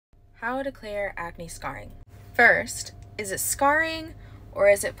How to clear acne scarring. First, is it scarring or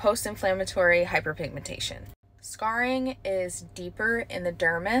is it post-inflammatory hyperpigmentation? Scarring is deeper in the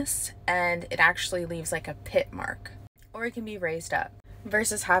dermis and it actually leaves like a pit mark, or it can be raised up,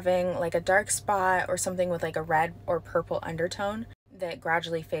 versus having like a dark spot or something with like a red or purple undertone that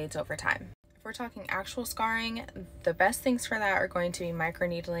gradually fades over time. If we're talking actual scarring, the best things for that are going to be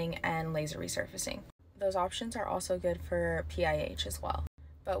microneedling and laser resurfacing. Those options are also good for PIH as well.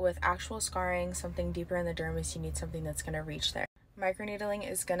 But with actual scarring, something deeper in the dermis, you need something that's going to reach there. Microneedling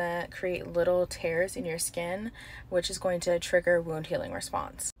is going to create little tears in your skin, which is going to trigger wound healing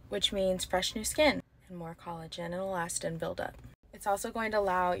response, which means fresh new skin and more collagen and elastin buildup. It's also going to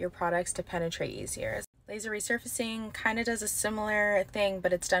allow your products to penetrate easier. Laser resurfacing kind of does a similar thing,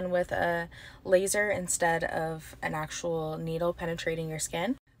 but it's done with a laser instead of an actual needle penetrating your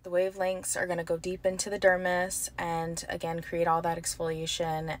skin. The wavelengths are going to go deep into the dermis and again create all that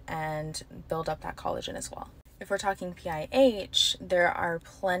exfoliation and build up that collagen as well. If we're talking PIH, there are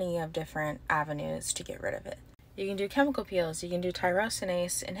plenty of different avenues to get rid of it. You can do chemical peels, you can do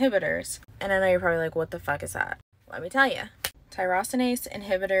tyrosinase inhibitors, and I know you're probably like, what the fuck is that? Let me tell you. Tyrosinase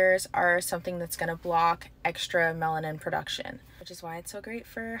inhibitors are something that's going to block extra melanin production, which is why it's so great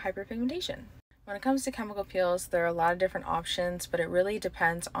for hyperpigmentation. When it comes to chemical peels, there are a lot of different options, but it really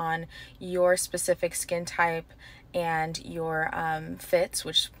depends on your specific skin type and your fits,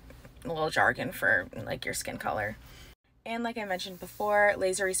 which is a little jargon for like your skin color. And like I mentioned before,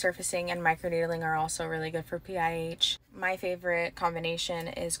 laser resurfacing and microneedling are also really good for PIH. My favorite combination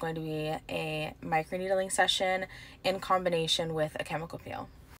is going to be a microneedling session in combination with a chemical peel.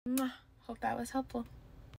 Hope that was helpful.